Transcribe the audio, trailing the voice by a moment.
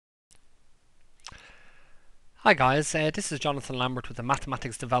Hi guys, this is Jonathan Lambert with the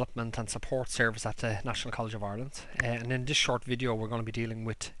Mathematics Development and Support Service at the National College of Ireland. And in this short video we're going to be dealing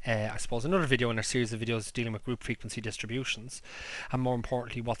with, I suppose, another video in a series of videos dealing with group frequency distributions, and more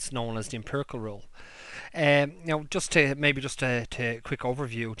importantly what's known as the empirical rule. Just to quick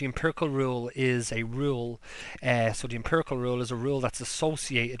overview, the empirical rule is a rule. So the empirical rule is a rule that's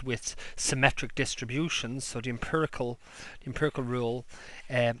associated with symmetric distributions. So the empirical rule.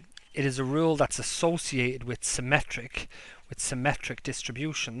 It is a rule that's associated with symmetric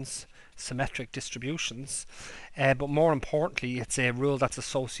distributions, but more importantly, it's a rule that's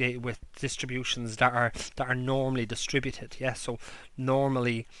associated with distributions that are normally distributed. Yeah, so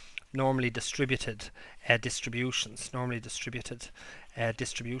normally distributed distributions.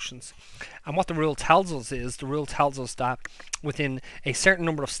 And what the rule tells us is, that within a certain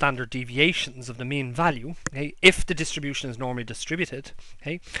number of standard deviations of the mean value, okay, if the distribution is normally distributed,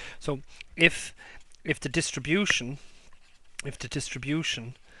 okay, so if the distribution is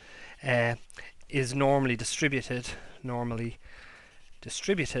normally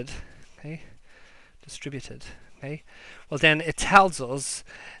distributed, okay, well then it tells us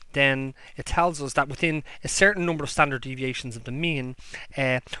that within a certain number of standard deviations of the mean,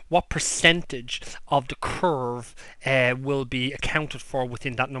 what percentage of the curve will be accounted for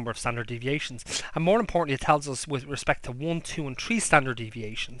within that number of standard deviations. And more importantly, it tells us with respect to 1, 2, and 3 standard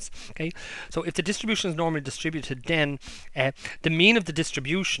deviations. Okay, so if the distribution is normally distributed, then the mean of the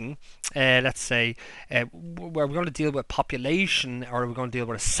distribution, let's say, where we're going to deal with population, or we're going to deal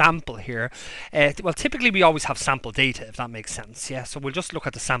with a sample here. Well, typically we always have sample data, if that makes sense. Yeah, so we'll just look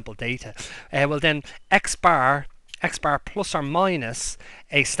at the sample data. Well then, x bar plus or minus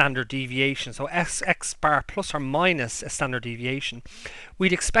a standard deviation. So x bar plus or minus a standard deviation,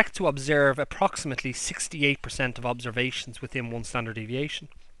 we'd expect to observe approximately 68% of observations within one standard deviation.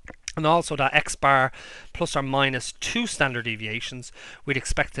 And also that x bar plus or minus 2 standard deviations, we'd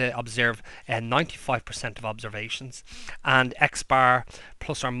expect to observe 95% of observations. And x bar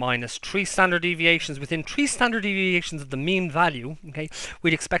plus or minus 3 standard deviations, within 3 standard deviations of the mean value, okay,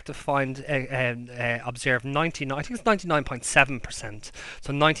 we'd expect to find observe 99, I think it's 99.7%,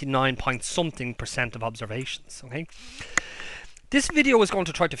 so 99 point something percent of observations. Okay. This video is going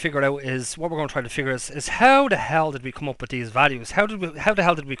to try to figure out is how the hell did we come up with these values? How the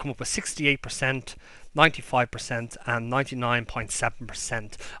hell did we come up with 68%, 95%, and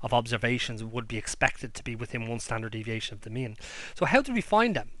 99.7% of observations would be expected to be within one standard deviation of the mean? So how did we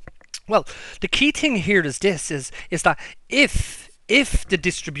find them? Well, the key thing here is this: is that if the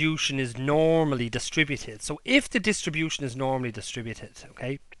distribution is normally distributed,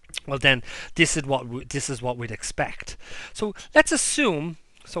 okay, well then this is what we'd expect. So let's assume,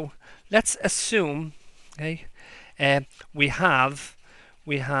 okay, we have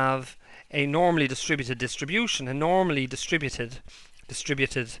a normally distributed distribution, okay,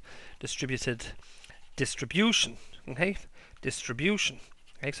 okay.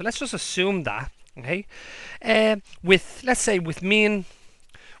 So let's just assume that, okay, with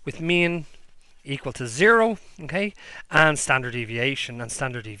mean equal to 0, okay, and standard deviation, let's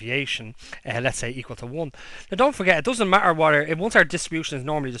say equal to 1. Now don't forget, it doesn't matter once our distribution is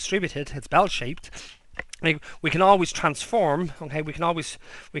normally distributed, it's bell-shaped, we can always transform, okay, we can always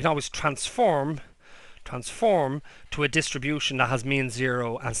transform to a distribution that has mean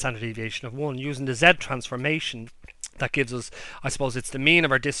 0 and standard deviation of 1 using the Z transformation. That gives us, I suppose, it's the mean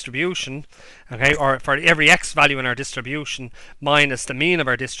of our distribution, okay, or for every x value in our distribution minus the mean of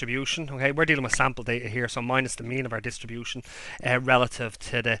our distribution. Okay, we're dealing with sample data here, so minus the mean of our distribution relative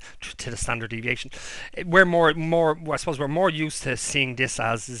to the standard deviation. I suppose we're more used to seeing this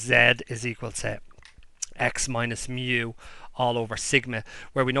as z is equal to x minus mu all over sigma,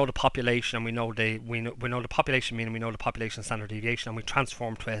 where we know the population and we know the population mean and we know the population standard deviation, and we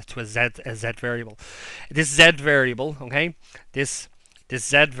transform to a z variable. This z variable, okay, this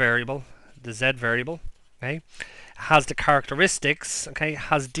z variable, okay, has the characteristics, okay,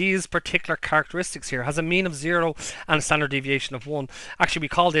 has these particular characteristics here, has a mean of 0 and a standard deviation of 1. Actually, we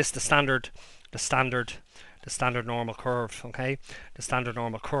call this the standard normal curve. Okay, the standard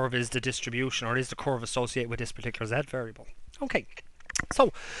normal curve is the distribution, or is the curve associated with this particular z variable. Okay,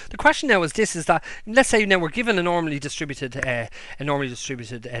 so the question now is this: is that, let's say now we're given a normally distributed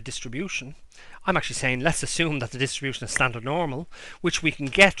distribution. I'm actually saying let's assume that the distribution is standard normal, which we can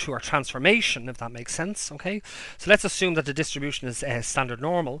get through our transformation, if that makes sense. Okay, so let's assume that the distribution is standard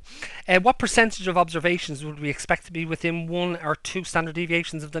normal. What percentage of observations would we expect to be within 1 or 2 standard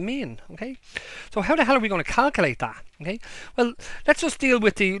deviations of the mean? Okay, so how the hell are we going to calculate that? Okay, well, let's just deal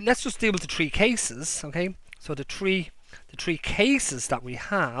with the 3 cases. Okay, so the three cases that we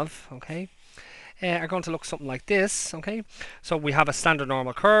have. Okay, are going to look something like this. Okay, so we have a standard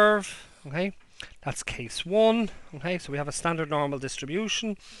normal curve. Okay, that's case 1. Okay, so we have a standard normal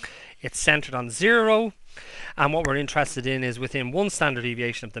distribution. It's centered on 0, and what we're interested in is within one standard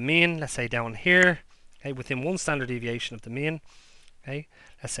deviation of the mean. Let's say down here. Okay, within one standard deviation of the mean. Okay,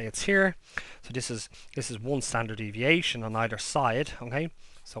 let's say it's here. So this is one standard deviation on either side. Okay,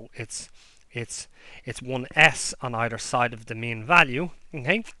 so it's 1s on either side of the mean value.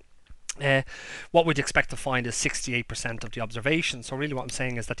 Okay, what we'd expect to find is 68% of the observation. So really what I'm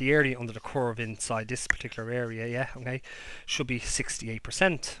saying is that the area under the curve inside this particular area, yeah, okay, should be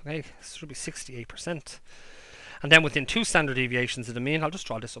 68%. Okay, should be 68%. And then within 2 standard deviations of the mean, I'll just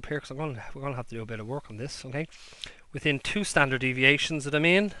draw this up here because we're going to have to do a bit of work on this. Okay, within 2 standard deviations of the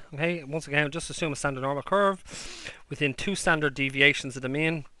mean, okay, once again, just assume a standard normal curve. Within 2 standard deviations of the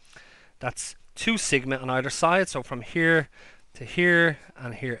mean, that's 2 sigma on either side. So from here to here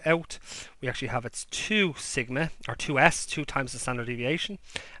and here out, we actually have it's 2 sigma, or 2s, 2 times the standard deviation,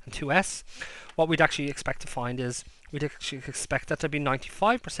 and 2s. What we'd actually expect to find is we'd actually expect that to be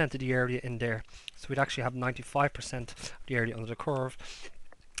 95% of the area in there. So we'd actually have 95% of the area under the curve.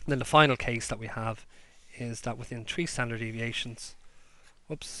 And then the final case that we have is that within 3 standard deviations,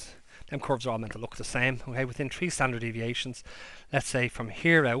 whoops, them curves are all meant to look the same. Okay, within 3 standard deviations, let's say from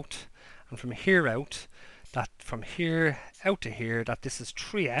here out and from here out, that from here out to here, that this is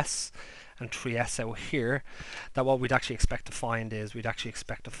 3s and 3s out here, that what we'd actually expect to find is we'd actually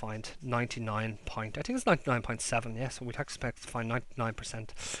expect to find 99 point, I think it's 99.7, yeah, so we'd expect to find 99%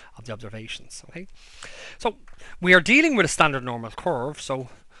 of the observations. Okay, so we are dealing with a standard normal curve, so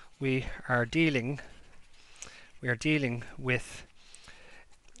we are dealing with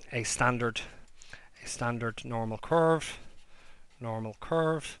a standard normal curve,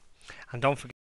 and don't forget